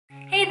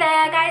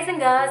there guys and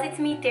girls, it's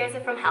me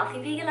Tirza from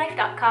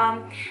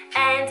healthyveganlife.com,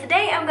 and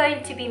today I'm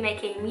going to be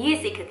making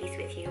Muesli cookies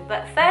with you.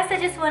 But first I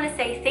just want to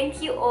say thank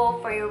you all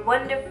for your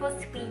wonderful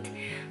sweet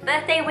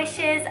birthday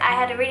wishes. I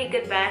had a really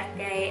good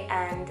birthday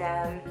and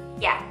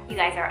yeah, you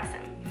guys are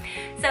awesome.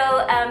 So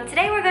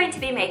today we're going to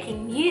be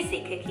making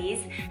Muesli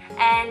cookies,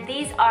 and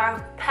these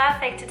are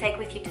perfect to take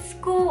with you to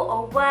school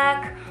or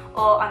work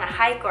or on a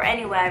hike or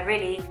anywhere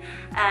really.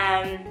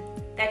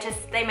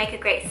 They make a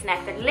great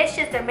snack. They're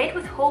delicious, they're made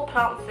with whole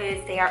plant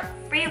foods, they are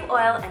free of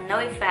oil and low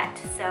in fat.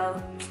 So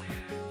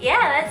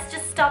yeah, let's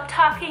just stop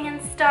talking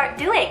and start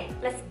doing.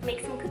 Let's make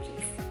some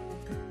cookies.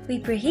 We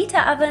preheat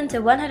our oven to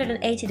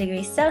 180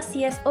 degrees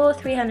Celsius or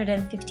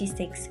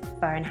 356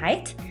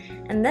 Fahrenheit.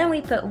 And then we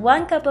put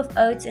 1 cup of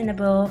oats in a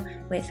bowl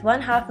with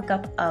 1/2 a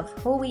cup of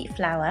whole wheat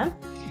flour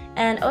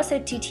and also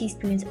 2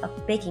 teaspoons of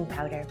baking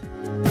powder.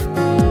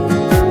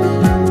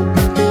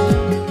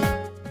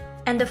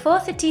 And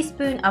 1/4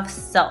 teaspoon of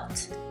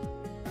salt.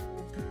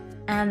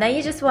 And then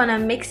you just want to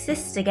mix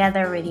this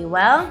together really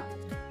well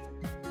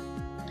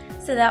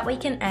so that we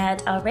can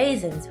add our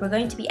raisins. We're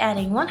going to be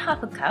adding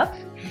 1/2 a cup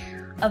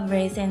of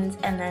raisins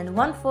and then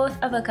 1/4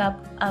 of a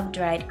cup of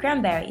dried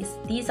cranberries.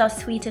 These are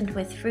sweetened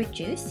with fruit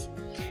juice.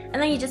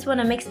 And then you just want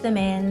to mix them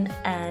in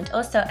and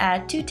also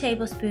add 2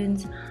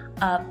 tablespoons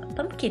of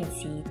pumpkin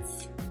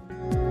seeds.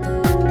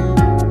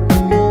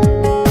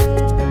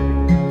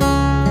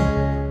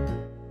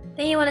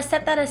 Then you want to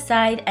set that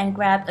aside and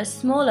grab a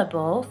smaller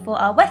bowl for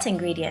our wet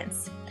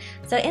ingredients.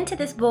 So into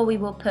this bowl we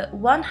will put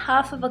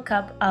 1/2 of a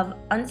cup of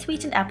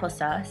unsweetened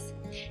applesauce,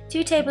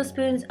 2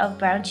 tablespoons of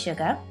brown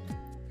sugar,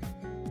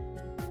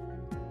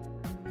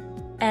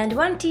 and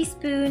 1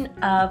 teaspoon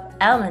of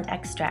almond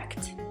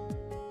extract.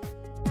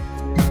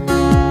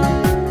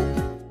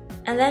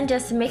 And then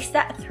just mix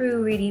that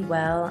through really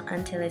well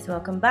until it's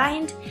well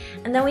combined,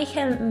 and then we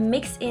can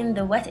mix in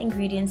the wet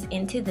ingredients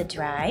into the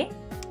dry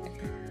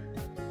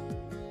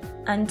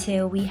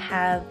until we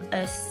have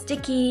a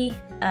sticky,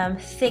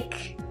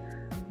 thick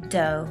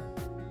dough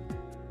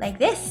like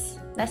this.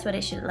 That's what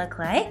it should look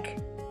like.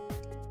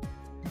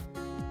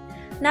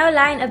 Now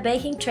line a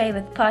baking tray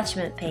with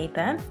parchment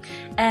paper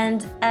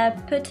and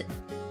put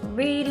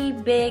really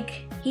big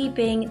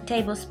heaping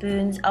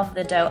tablespoons of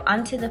the dough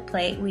onto the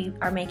plate. We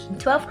are making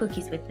 12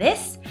 cookies with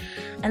this,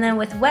 and then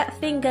with wet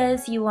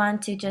fingers you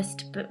want to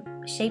just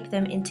shape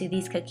them into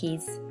these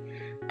cookies,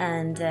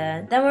 and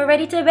then we're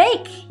ready to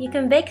bake. You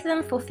can bake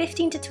them for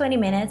 15 to 20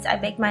 minutes. I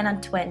bake mine on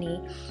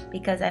 20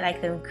 because I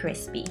like them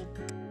crispy.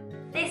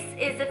 This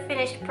is the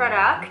finished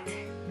product,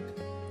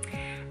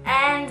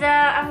 and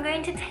I'm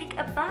going to take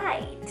a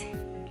bite.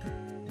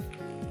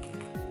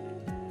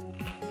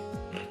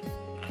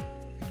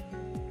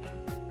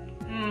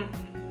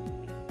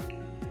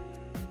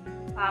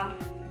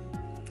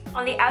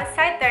 On the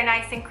outside they're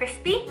nice and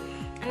crispy,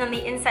 and on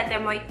the inside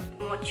they're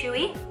more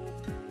chewy.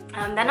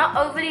 They're not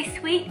overly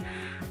sweet,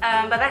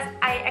 but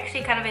I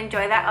actually kind of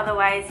enjoy that.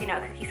 Otherwise, you know,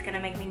 a cookie's gonna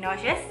make me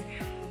nauseous.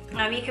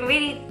 You can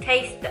really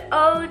taste the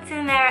oats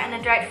in there, and the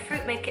dried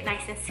fruit make it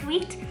nice and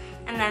sweet,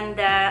 and then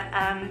the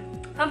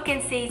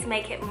pumpkin seeds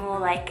make it more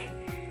like,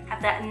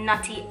 have that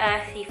nutty,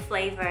 earthy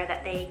flavor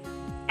that they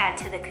add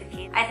to the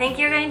cookie. I think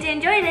you're going to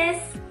enjoy this.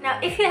 Now,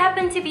 if you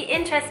happen to be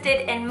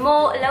interested in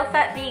more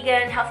low-fat,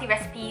 vegan, healthy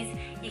recipes,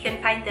 you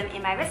can find them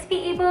in my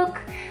recipe ebook.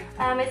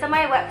 It's on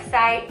my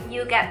website.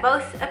 You get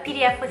both a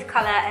PDF with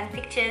color and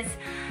pictures,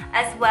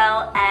 as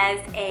well as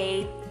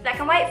a black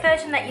and white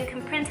version that you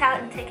can print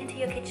out and take into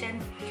your kitchen.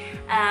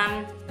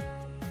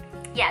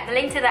 Yeah, the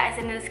link to that is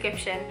in the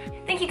description.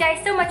 Thank you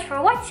guys so much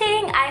for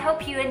watching. I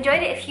hope you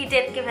enjoyed it. If you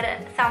did, give it a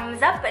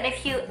thumbs up. And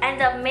if you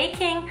end up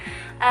making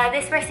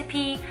this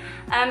recipe,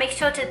 make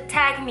sure to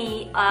tag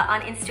me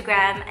on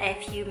Instagram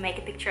if you make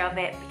a picture of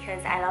it,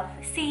 because I love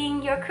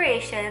seeing your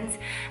creations.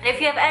 And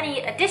if you have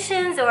any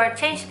additions or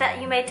changes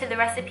that you made to the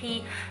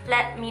recipe,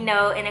 let me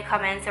know in the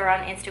comments or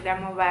on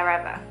Instagram or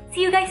wherever.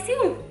 See you guys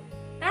soon.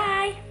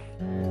 Bye.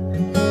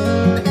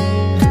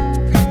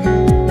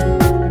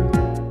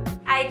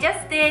 I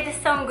just did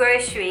some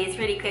groceries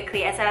really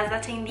quickly as I was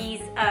letting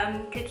these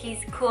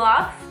cookies cool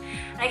off.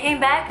 And I came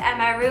back and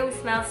my room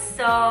smells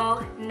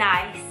so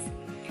nice.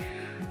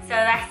 So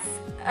that's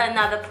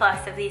another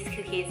plus of these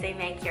cookies, they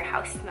make your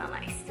house smell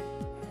nice.